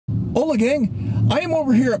Hola gang, I am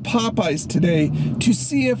over here at Popeyes today to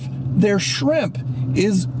see if their shrimp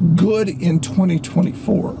is good in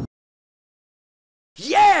 2024.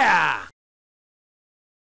 Yeah!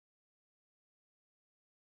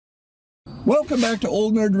 Welcome back to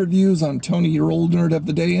Old Nerd Reviews. I'm Tony, your old nerd of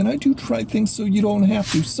the day, and I do try things so you don't have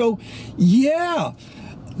to. So, yeah,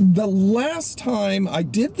 the last time I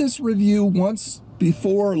did this review once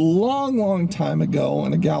before, long time ago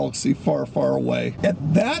in a galaxy far, far away.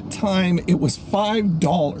 At that time, it was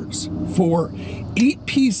 $5 for 8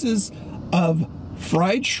 pieces of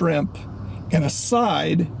fried shrimp and a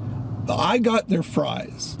side. I got their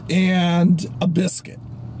fries and a biscuit.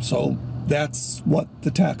 So that's what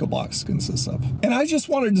the tackle box consists of. And I just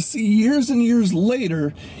wanted to see years and years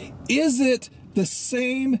later, is it the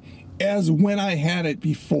same as when I had it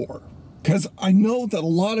before? Because I know that a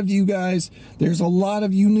lot of you guys, there's a lot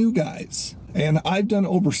of you new guys, and I've done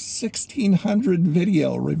over 1,600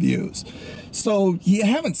 video reviews. So you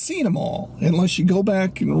haven't seen them all unless you go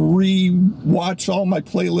back and re-watch all my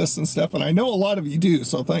playlists and stuff, and I know a lot of you do,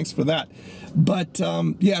 so thanks for that. But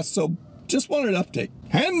yeah, so just wanted an update.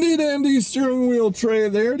 Handy dandy steering wheel tray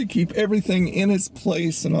there to keep everything in its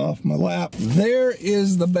place and off my lap. There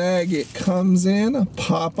is the bag it comes in.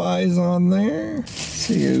 Popeyes on there. Let's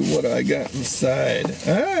see what I got inside.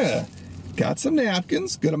 Got some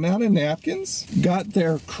napkins, good amount of napkins. Got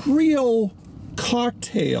their Creole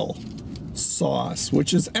cocktail sauce,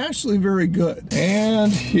 which is actually very good.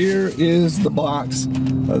 And here is the box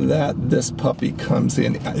that this puppy comes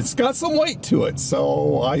in. It's got some weight to it,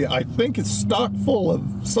 so I think it's stocked full of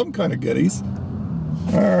some kind of goodies.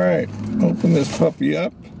 All right, open this puppy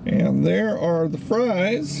up, and there are the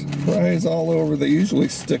fries. Fries all over. They usually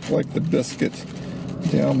stick like the biscuit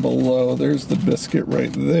down below. There's the biscuit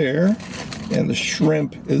right there, and the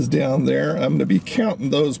shrimp is down there. I'm gonna be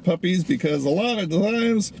counting those puppies because a lot of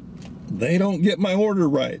times they don't get my order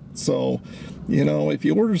right. So, you know, if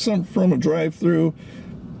you order something from a drive-through,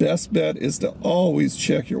 best bet is to always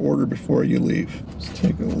check your order before you leave. Let's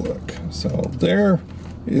take a look. So there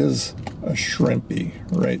is a shrimpy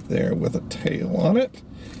right there with a tail on it,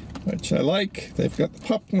 which I like. They've got the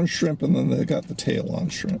popcorn shrimp, and then they've got the tail on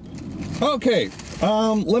shrimp. Okay,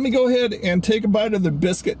 let me go ahead and take a bite of the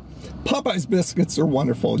biscuit. Popeyes biscuits are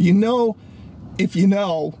wonderful. You know, if you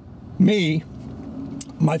know me,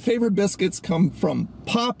 my favorite biscuits come from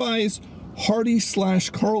Popeyes,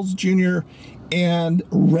 Hardee's/Carl's Jr., and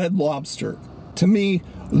Red Lobster. To me,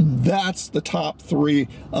 that's the top 3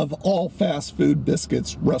 of all fast food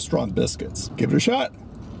biscuits, restaurant biscuits. Give it a shot.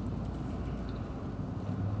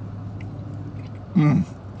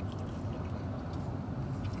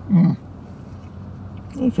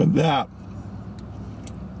 Look at that.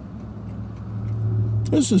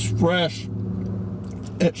 This is fresh.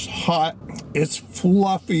 It's hot, it's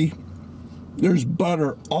fluffy, there's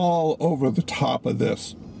butter all over the top of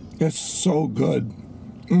this. It's so good.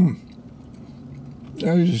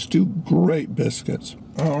 They just do great biscuits.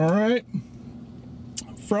 All right,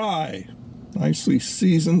 fry, nicely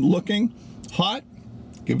seasoned looking, hot,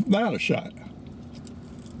 give that a shot.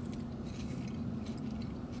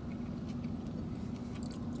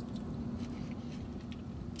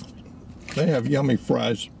 They have yummy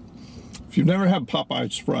fries. If you've never had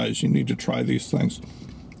Popeyes fries, you need to try these things.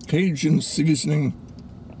 Cajun seasoning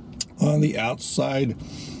on the outside.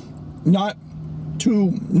 Not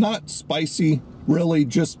spicy, really,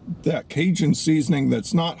 just that Cajun seasoning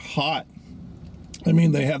that's not hot. I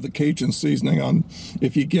mean, they have the Cajun seasoning on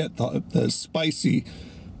if you get the spicy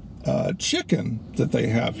chicken that they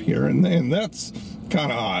have here, and that's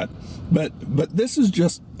kind of hot. But this is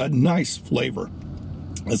just a nice flavor.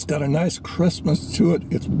 It's got a nice crispness to it.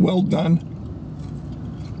 It's well done.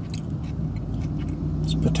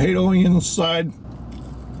 It's potatoey inside.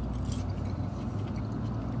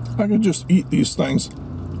 I could just eat these things.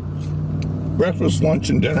 Breakfast,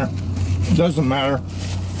 lunch, and dinner. It doesn't matter.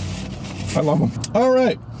 I love them. All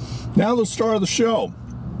right, now the star of the show.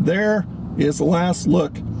 There is the last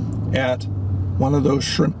look at one of those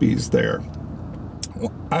shrimpies there.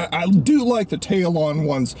 I do like the tail-on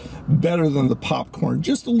ones better than the popcorn.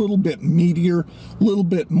 Just a little bit meatier, a little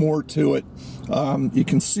bit more to it. You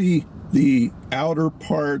can see the outer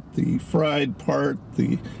part, the fried part,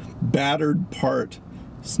 the battered part.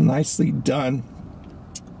 It's nicely done.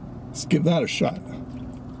 Let's give that a shot.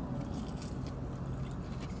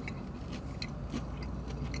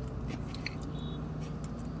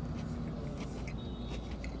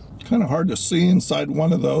 Kind of hard to see inside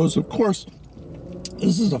one of those. Of course,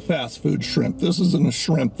 this is a fast food shrimp. This isn't a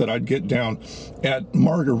shrimp that I'd get down at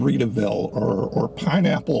Margaritaville or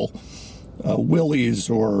Pineapple Willie's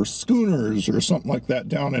or Schooners or something like that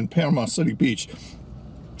down in Panama City Beach.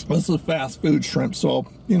 This is fast food shrimp, so,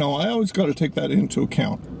 you know, I always got to take that into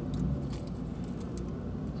account.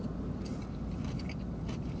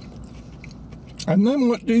 And then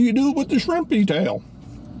what do you do with the shrimpy tail?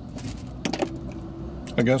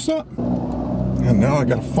 I guess that. And now I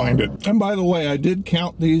gotta find it. And by the way, I did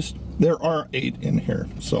count these. There are 8 in here,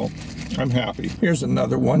 so I'm happy. Here's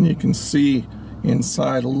another one. You can see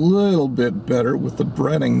inside a little bit better with the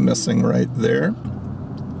breading missing right there.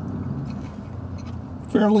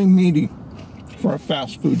 Fairly meaty for a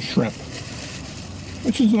fast food shrimp,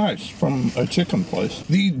 which is nice from a chicken place.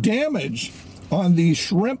 The damage on the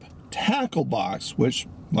shrimp tackle box, which,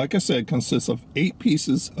 like I said, consists of 8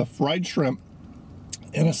 pieces of fried shrimp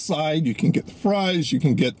and a side. You can get the fries, you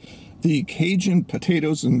can get the Cajun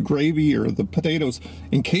potatoes and gravy, or the potatoes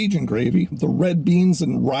in Cajun gravy, the red beans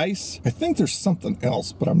and rice. I think there's something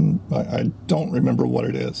else, but I don't remember what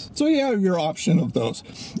it is. So you have your option of those.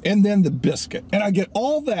 And then the biscuit. And I get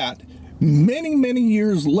all that many, many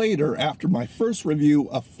years later after my first review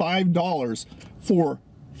of $5 for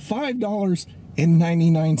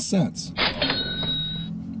 $5.99.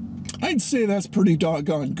 I'd say that's pretty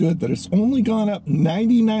doggone good that it's only gone up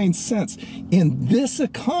 99 cents in this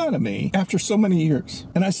economy after so many years.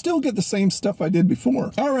 And I still get the same stuff I did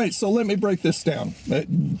before. All right, so let me break this down. I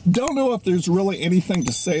don't know if there's really anything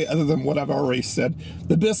to say other than what I've already said.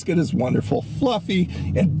 The biscuit is wonderful, fluffy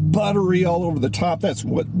and buttery all over the top. That's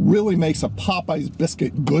what really makes a Popeyes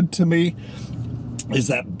biscuit good to me, is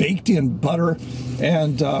that baked in butter,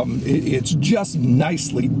 and it's just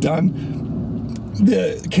nicely done.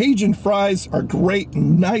 The Cajun fries are great,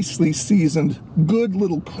 nicely seasoned, good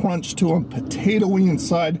little crunch to them, potatoey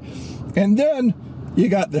inside. And then you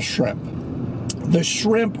got the shrimp. The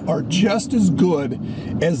shrimp are just as good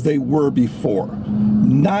as they were before.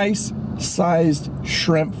 Nice sized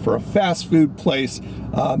shrimp for a fast food place,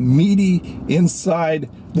 meaty inside.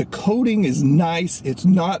 The coating is nice. It's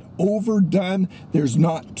not overdone. There's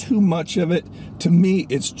not too much of it. To me,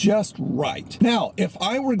 it's just right. Now, if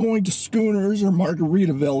I were going to Schooners or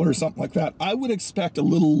Margaritaville or something like that, I would expect a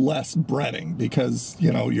little less breading because,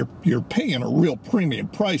 you know, you're paying a real premium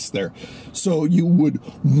price there. So you would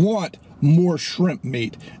want more shrimp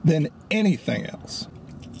meat than anything else.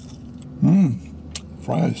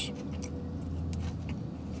 Fries.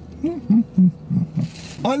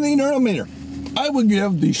 On the neurometer, I would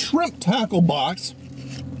give the shrimp tackle box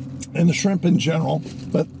and the shrimp in general,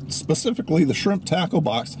 but specifically the shrimp tackle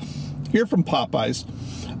box here from Popeyes,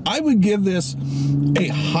 I would give this a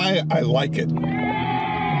high I like it.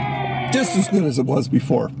 Just as good as it was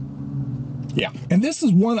before. Yeah, and this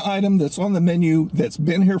is one item that's on the menu that's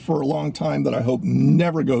been here for a long time that I hope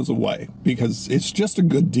never goes away because it's just a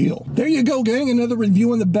good deal. There you go, gang, another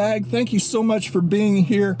review in the bag. Thank you so much for being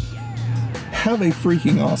here. Have a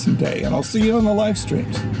freaking awesome day, and I'll see you on the live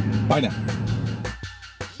streams. Bye now. I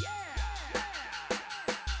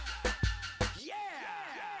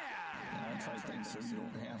try things so you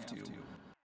don't have to.